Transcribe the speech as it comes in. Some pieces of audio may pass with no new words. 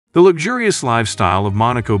The luxurious lifestyle of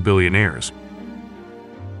Monaco billionaires.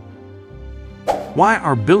 Why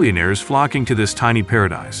are billionaires flocking to this tiny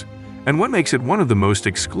paradise? And what makes it one of the most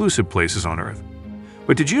exclusive places on Earth?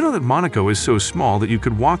 But did you know that Monaco is so small that you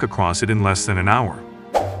could walk across it in less than an hour?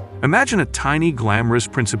 Imagine a tiny, glamorous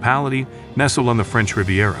principality nestled on the French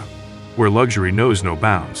Riviera, where luxury knows no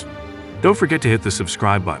bounds. Don't forget to hit the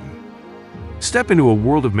subscribe button. Step into a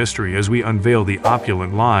world of mystery as we unveil the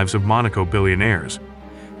opulent lives of Monaco billionaires.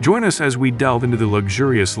 Join us as we delve into the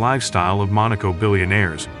luxurious lifestyle of Monaco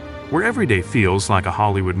billionaires, where every day feels like a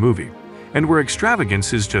Hollywood movie, and where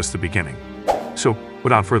extravagance is just the beginning. So,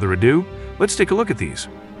 without further ado, let's take a look at these.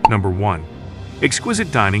 Number 1.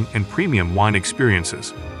 Exquisite dining and premium wine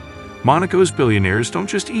experiences. Monaco's billionaires don't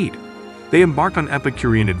just eat. They embark on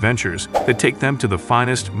Epicurean adventures that take them to the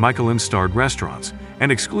finest Michelin-starred restaurants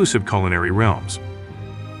and exclusive culinary realms.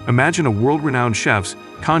 Imagine a world-renowned chefs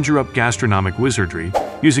conjure up gastronomic wizardry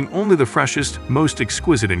using only the freshest, most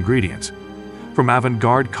exquisite ingredients. From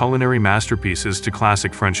avant-garde culinary masterpieces to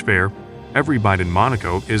classic French fare, every bite in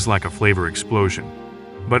Monaco is like a flavor explosion.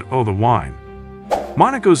 But oh, the wine!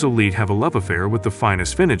 Monaco's elite have a love affair with the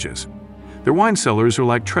finest vintages. Their wine cellars are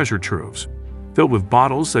like treasure troves, filled with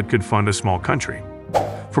bottles that could fund a small country.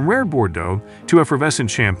 From rare Bordeaux to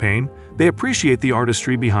effervescent champagne, they appreciate the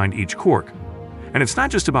artistry behind each cork. And it's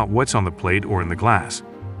not just about what's on the plate or in the glass.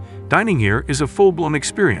 Dining here is a full-blown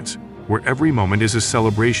experience, where every moment is a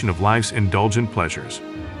celebration of life's indulgent pleasures.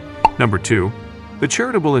 Number 2. The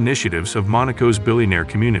charitable initiatives of Monaco's billionaire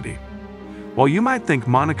community. While you might think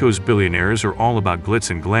Monaco's billionaires are all about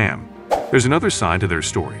glitz and glam, there's another side to their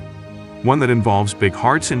story. One that involves big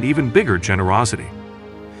hearts and even bigger generosity.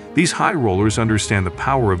 These high rollers understand the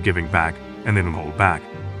power of giving back and they don't hold back.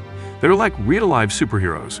 They're like real-life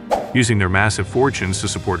superheroes, using their massive fortunes to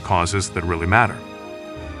support causes that really matter.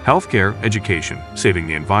 Healthcare, education, saving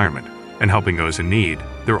the environment, and helping those in need,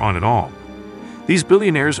 they're on it all. These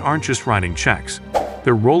billionaires aren't just writing checks.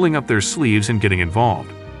 They're rolling up their sleeves and getting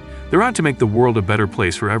involved. They're out to make the world a better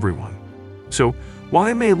place for everyone. So, while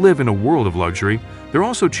they may live in a world of luxury, they're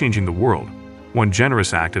also changing the world, one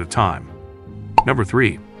generous act at a time. Number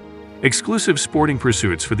 3. Exclusive sporting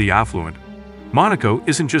pursuits for the affluent. Monaco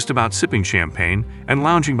isn't just about sipping champagne and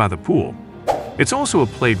lounging by the pool. It's also a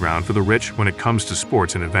playground for the rich when it comes to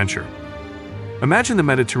sports and adventure. Imagine the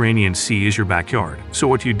Mediterranean Sea is your backyard, so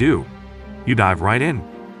what do? You dive right in.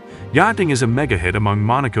 Yachting is a mega hit among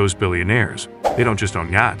Monaco's billionaires. They don't just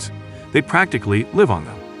own yachts, they practically live on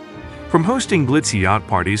them. From hosting glitzy yacht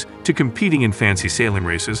parties to competing in fancy sailing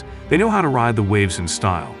races, they know how to ride the waves in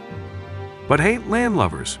style. But hey, land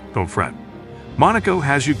lovers, don't fret. Monaco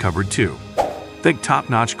has you covered too. Think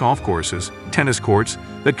top-notch golf courses, tennis courts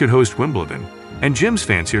that could host Wimbledon, and gyms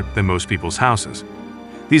fancier than most people's houses.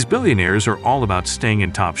 These billionaires are all about staying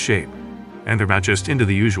in top shape, and they're not just into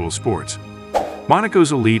the usual sports.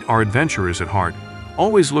 Monaco's elite are adventurers at heart,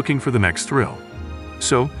 always looking for the next thrill.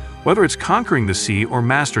 So, whether it's conquering the sea or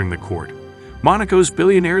mastering the court, Monaco's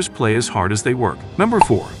billionaires play as hard as they work. Number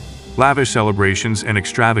 4. Lavish celebrations and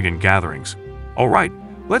extravagant gatherings. Alright,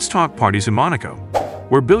 let's talk parties in Monaco,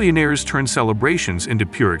 where billionaires turn celebrations into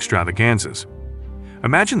pure extravaganzas.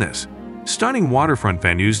 Imagine this. Stunning waterfront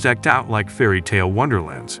venues decked out like fairy tale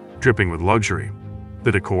wonderlands, dripping with luxury.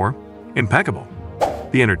 The decor? Impeccable.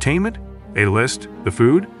 The entertainment? A-list. The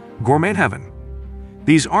food? Gourmet heaven.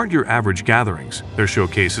 These aren't your average gatherings, they're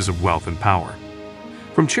showcases of wealth and power.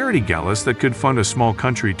 From charity galas that could fund a small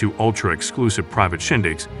country to ultra-exclusive private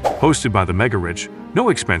shindigs hosted by the mega-rich, no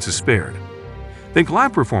expense is spared. Think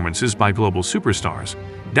live performances by global superstars,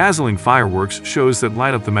 dazzling fireworks shows that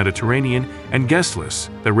light up the Mediterranean, and guest lists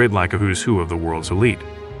that raid like a who's who of the world's elite.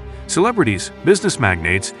 Celebrities, business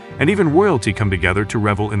magnates, and even royalty come together to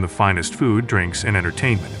revel in the finest food, drinks, and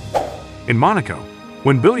entertainment. In Monaco,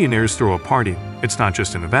 when billionaires throw a party, it's not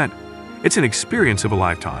just an event, it's an experience of a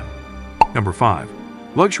lifetime. Number 5.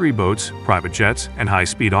 Luxury boats, private jets, and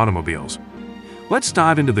high-speed automobiles. Let's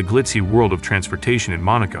dive into the glitzy world of transportation in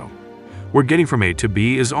Monaco, where getting from A to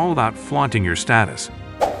B is all about flaunting your status.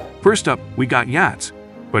 First up, we got yachts,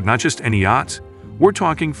 but not just any yachts. We're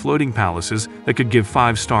talking floating palaces that could give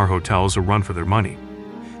 5-star hotels a run for their money.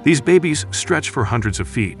 These babies stretch for hundreds of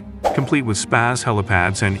feet, complete with spas,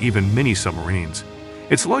 helipads, and even mini submarines.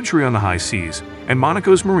 It's luxury on the high seas, and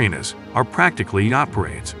Monaco's marinas are practically yacht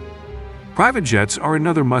parades. Private jets are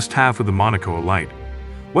another must-have for the Monaco elite.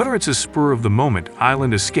 Whether it's a spur-of-the-moment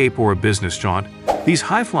island escape or a business jaunt, these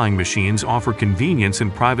high-flying machines offer convenience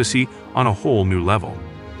and privacy on a whole new level.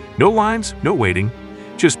 No lines, no waiting,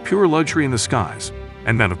 just pure luxury in the skies.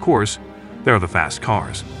 And then, of course, there are the fast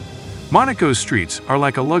cars. Monaco's streets are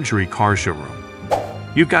like a luxury car showroom.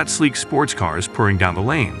 You've got sleek sports cars purring down the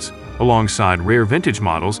lanes, alongside rare vintage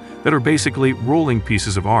models that are basically rolling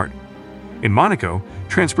pieces of art. In Monaco,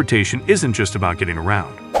 transportation isn't just about getting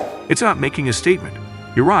around. It's about making a statement.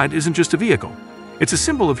 Your ride isn't just a vehicle. It's a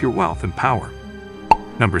symbol of your wealth and power.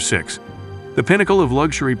 Number 6. The pinnacle of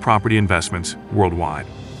luxury property investments worldwide.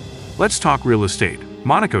 Let's talk real estate,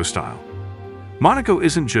 Monaco style. Monaco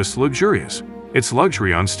isn't just luxurious, it's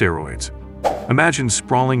luxury on steroids. Imagine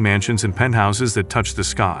sprawling mansions and penthouses that touch the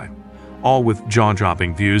sky, all with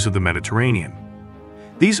jaw-dropping views of the Mediterranean.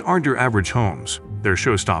 These aren't your average homes, they're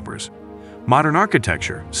showstoppers. Modern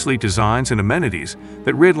architecture, sleek designs, and amenities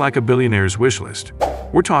that read like a billionaire's wish list.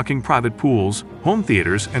 We're talking private pools, home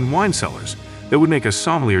theaters, and wine cellars that would make a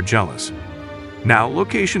sommelier jealous. Now,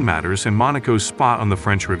 location matters, and Monaco's spot on the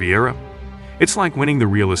French Riviera, it's like winning the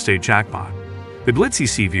real estate jackpot. The glitzy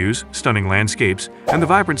sea views, stunning landscapes, and the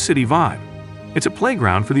vibrant city vibe. It's a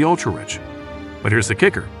playground for the ultra-rich. But here's the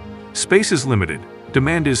kicker. Space is limited,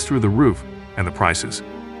 demand is through the roof, and the prices,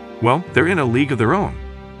 well, they're in a league of their own.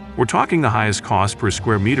 We're talking the highest cost per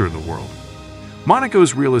square meter in the world.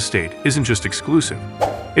 Monaco's real estate isn't just exclusive.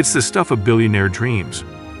 It's the stuff of billionaire dreams.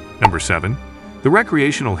 Number 7. The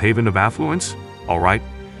recreational haven of affluence? Alright,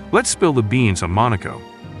 let's spill the beans on Monaco,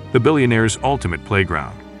 the billionaire's ultimate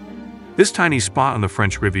playground. This tiny spot on the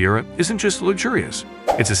French Riviera isn't just luxurious,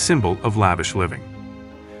 it's a symbol of lavish living.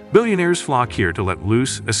 Billionaires flock here to let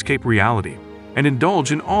loose, escape reality, and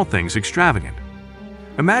indulge in all things extravagant.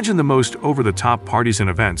 Imagine the most over-the-top parties and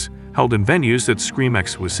events held in venues that scream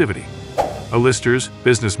exclusivity. A-listers,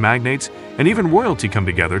 business magnates, and even royalty come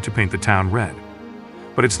together to paint the town red.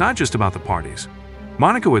 But it's not just about the parties.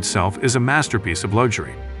 Monaco itself is a masterpiece of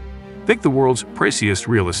luxury. Think the world's priciest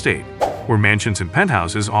real estate, where mansions and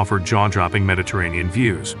penthouses offer jaw-dropping Mediterranean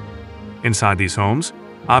views. Inside these homes,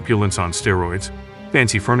 opulence on steroids,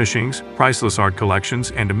 fancy furnishings, priceless art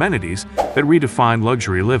collections, and amenities that redefine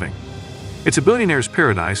luxury living. It's a billionaire's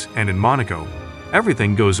paradise, and in Monaco,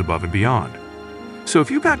 everything goes above and beyond. So if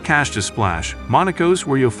you've got cash to splash, Monaco's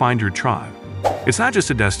where you'll find your tribe. It's not just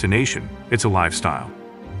a destination, it's a lifestyle.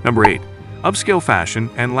 Number 8. Upscale fashion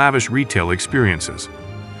and lavish retail experiences.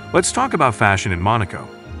 Let's talk about fashion in Monaco,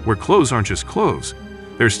 where clothes aren't just clothes,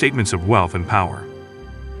 they're statements of wealth and power.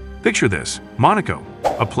 Picture this, Monaco,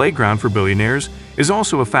 a playground for billionaires, is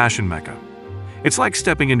also a fashion mecca. It's like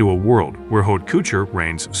stepping into a world where haute couture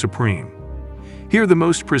reigns supreme. Here, the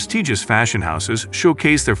most prestigious fashion houses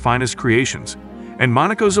showcase their finest creations, and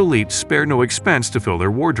Monaco's elites spare no expense to fill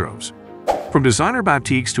their wardrobes. From designer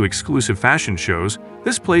boutiques to exclusive fashion shows,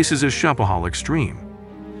 this place is a shopaholic dream.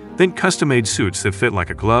 Think custom-made suits that fit like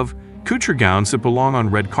a glove, couture gowns that belong on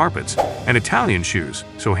red carpets, and Italian shoes,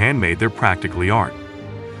 so handmade they're practically art.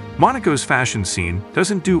 Monaco's fashion scene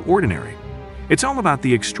doesn't do ordinary. It's all about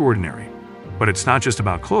the extraordinary. But it's not just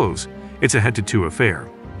about clothes, it's a head-to-toe affair.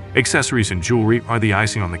 Accessories and jewelry are the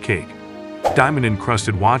icing on the cake.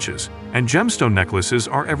 Diamond-encrusted watches and gemstone necklaces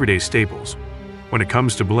are everyday staples. When it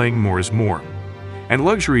comes to bling, more is more. And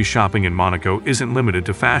luxury shopping in Monaco isn't limited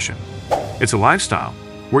to fashion. It's a lifestyle,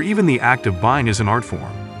 where even the act of buying is an art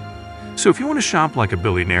form. So if you want to shop like a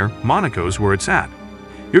billionaire, Monaco's where it's at.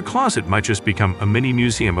 Your closet might just become a mini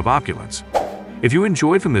museum of opulence. If you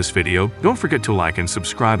enjoyed from this video, don't forget to like and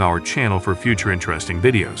subscribe our channel for future interesting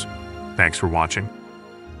videos. Thanks for watching.